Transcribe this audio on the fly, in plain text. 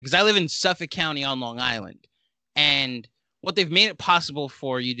because I live in Suffolk County on Long Island. And what they've made it possible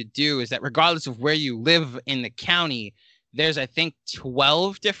for you to do is that regardless of where you live in the county, there's, I think,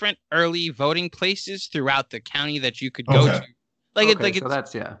 12 different early voting places throughout the county that you could go Okay. to. Like so it's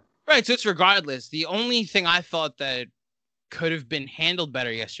that's, yeah. right. So it's regardless. The only thing I thought that could have been handled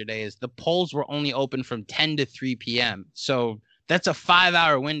better yesterday is the polls were only open from 10 to 3 p.m. So that's a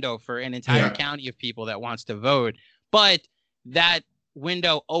 5-hour window for an entire Yeah. county of people that wants to vote. But that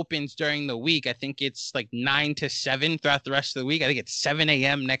window opens during the week. I think it's like 9 to 7 throughout the rest of the week. I think it's 7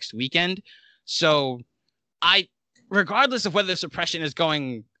 a.m. next weekend. So regardless of whether suppression is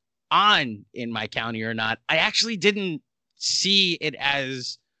going on in my county or not, I actually didn't see it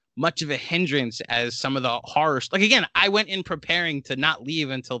as much of a hindrance as some of the horror. Like, again, I went in preparing to not leave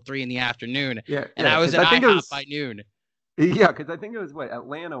until 3 p.m. And I was at IHOP by noon. Yeah, because I think it was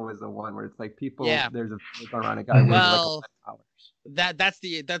Atlanta was the one where it's like people. Yeah. There's a on a guy. Well,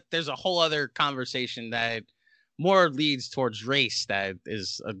 there's a whole other conversation that more leads towards race. That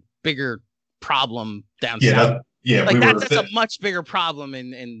is a bigger problem down south. That's a much bigger problem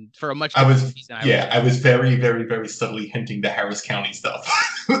in for a much bigger reason. I was very, very, very subtly hinting the Harris County stuff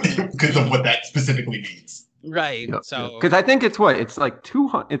because of what that specifically means. Right. Yeah, so because I think it's like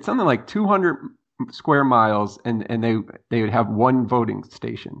 200. It's something like 200 square miles, and they would have one voting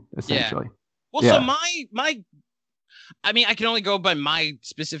station essentially. Yeah. Well, so my. I mean, I can only go by my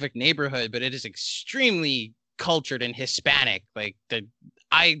specific neighborhood, but it is extremely cultured and Hispanic. Like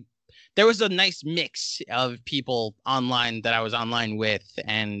there was a nice mix of people online that I was online with,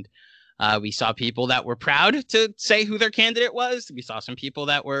 and we saw people that were proud to say who their candidate was. We saw some people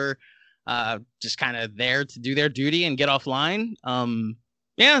that were just kind of there to do their duty and get offline.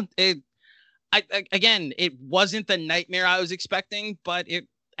 Again, it wasn't the nightmare I was expecting, but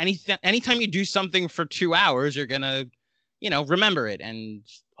anytime you do something for 2 hours, you're gonna, remember it and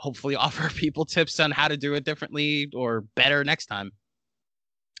hopefully offer people tips on how to do it differently or better next time.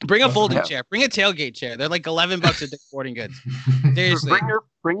 Bring a folding chair. Bring a tailgate chair. They're like $11 at Dick's Sporting Goods. Seriously.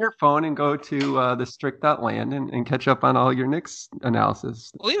 Bring your phone and go to the Strick.land and catch up on all your Knicks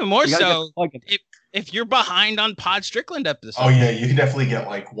analysis. Well, even more so, if you're behind on Pod Strickland episodes. Oh, yeah. You can definitely get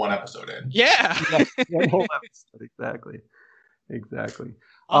like one episode in. Yeah. One whole episode. Exactly.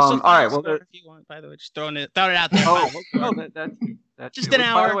 Also, all right. Well, if you want, by the way, just throwing it out there. That's just an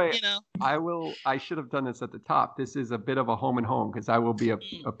hour. By the way, I should have done this at the top. This is a bit of a home and home because I will be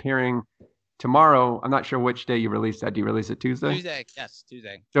appearing tomorrow. I'm not sure which day you release that. Do you release it Tuesday? Tuesday. Yes,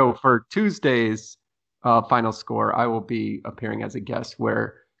 Tuesday. So for Tuesday's final score, I will be appearing as a guest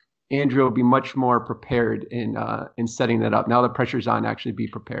where Andrew will be much more prepared in setting that up. Now the pressure's on to actually be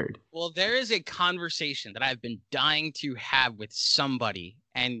prepared. Well, there is a conversation that I've been dying to have with somebody,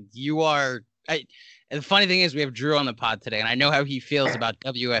 and you are. And the funny thing is, we have Drew on the pod today, and I know how he feels about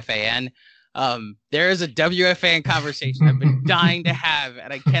WFAN. There is a WFAN conversation I've been dying to have,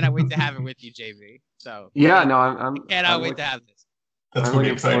 and I cannot wait to have it with you, JV. So yeah, I cannot wait to have this. That's going to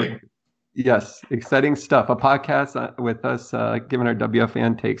be exciting. Yes, exciting stuff. A podcast with us giving our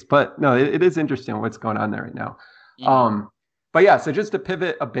WFAN takes. But no, it is interesting what's going on there right now. Mm-hmm. But yeah, so just to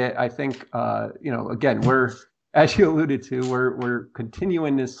pivot a bit, I think again, we're, as you alluded to, we're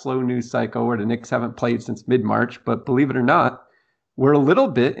continuing this slow news cycle where the Knicks haven't played since mid-March. But believe it or not, we're a little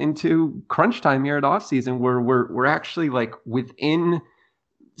bit into crunch time here at offseason where we're actually like within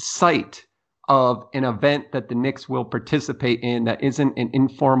sight of an event that the Knicks will participate in that isn't an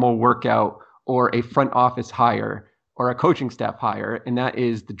informal workout or a front office hire or a coaching staff hire, and that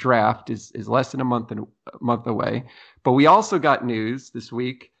is the draft is less than a month away. But we also got news this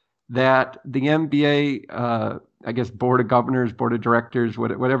week that the NBA, I guess, board of governors, board of directors,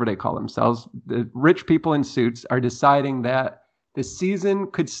 whatever they call themselves, the rich people in suits are deciding that the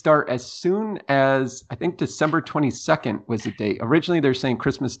season could start as soon as, I think, December 22nd was the date. Originally, they're saying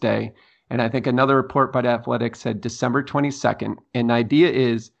Christmas Day. And I think another report by The Athletic said December 22nd. And the idea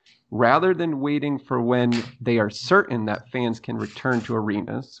is, rather than waiting for when they are certain that fans can return to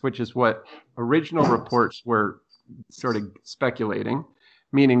arenas, which is what original reports were sort of speculating,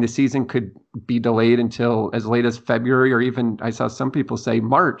 meaning the season could be delayed until as late as February, or even I saw some people say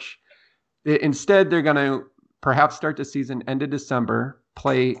March. Instead, they're going to perhaps start the season end of December,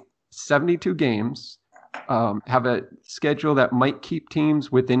 play 72 games, have a schedule that might keep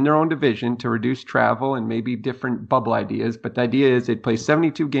teams within their own division to reduce travel and maybe different bubble ideas. But the idea is they'd play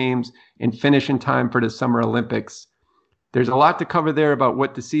 72 games and finish in time for the Summer Olympics. There's a lot to cover there about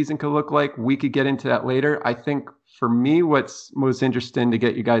what the season could look like. We could get into that later. I think for me, what's most interesting to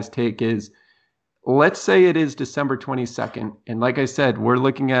get you guys' take is, let's say it is December 22nd. And like I said, we're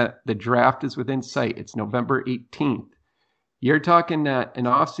looking at the draft is within sight. It's November 18th. You're talking that an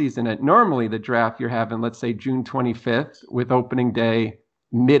offseason at normally the draft you're having, let's say June 25th with opening day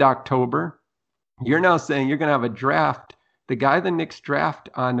mid-October. You're now saying you're going to have a draft. The guy the Knicks draft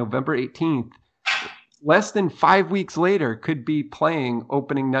on November 18th, less than 5 weeks later, could be playing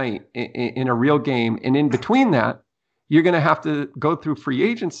opening night in a real game. And in between that, you're going to have to go through free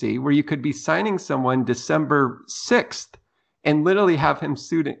agency where you could be signing someone December 6th and literally have him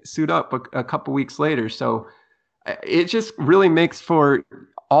suit up a couple weeks later. So it just really makes for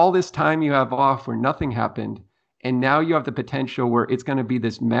all this time you have off where nothing happened. And now you have the potential where it's going to be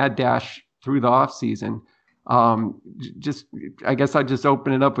this mad dash through the off season. I guess I'd just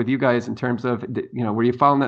open it up with you guys in terms of, were you following that